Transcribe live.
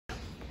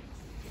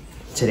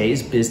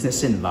Today's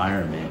business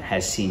environment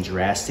has seen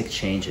drastic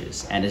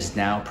changes and is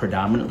now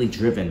predominantly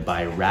driven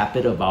by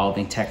rapid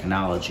evolving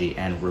technology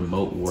and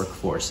remote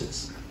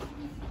workforces.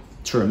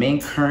 To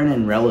remain current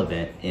and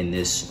relevant in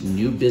this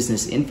new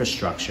business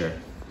infrastructure,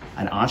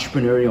 an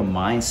entrepreneurial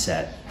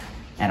mindset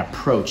and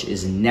approach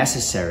is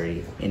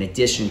necessary in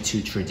addition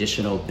to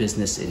traditional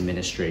business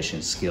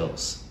administration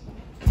skills.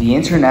 The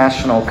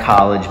International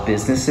College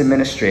Business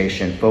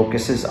Administration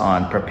focuses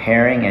on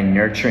preparing and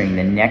nurturing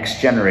the next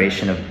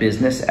generation of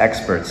business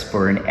experts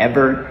for an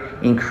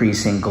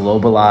ever-increasing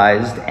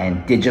globalized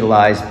and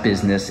digitalized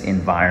business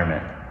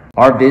environment.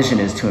 Our vision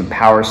is to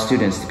empower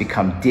students to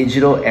become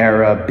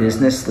digital-era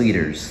business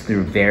leaders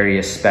through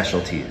various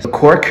specialties. The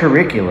core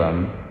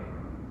curriculum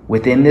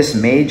within this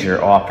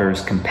major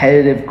offers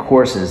competitive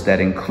courses that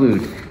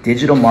include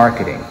digital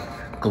marketing,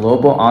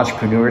 global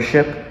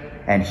entrepreneurship,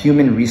 and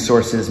human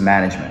resources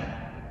management.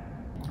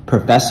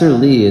 Professor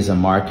Lee is a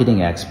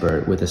marketing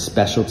expert with a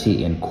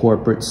specialty in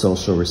corporate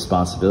social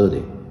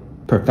responsibility.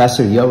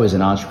 Professor Yo is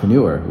an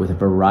entrepreneur with a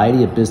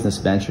variety of business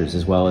ventures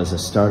as well as a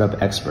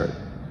startup expert.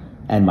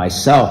 And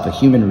myself, a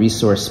human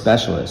resource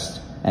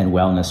specialist and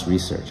wellness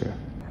researcher.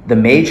 The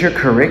major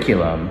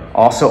curriculum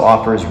also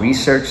offers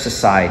research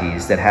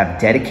societies that have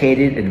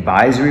dedicated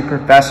advisory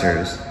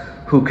professors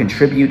who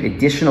contribute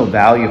additional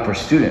value for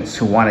students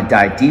who want to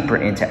dive deeper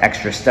into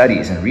extra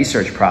studies and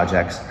research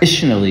projects.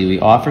 Additionally, we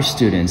offer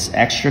students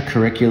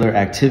extracurricular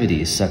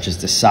activities such as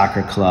the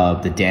soccer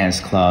club, the dance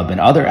club, and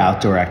other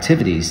outdoor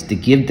activities to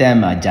give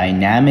them a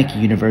dynamic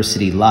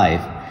university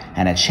life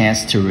and a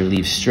chance to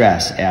relieve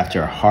stress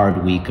after a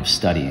hard week of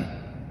studying.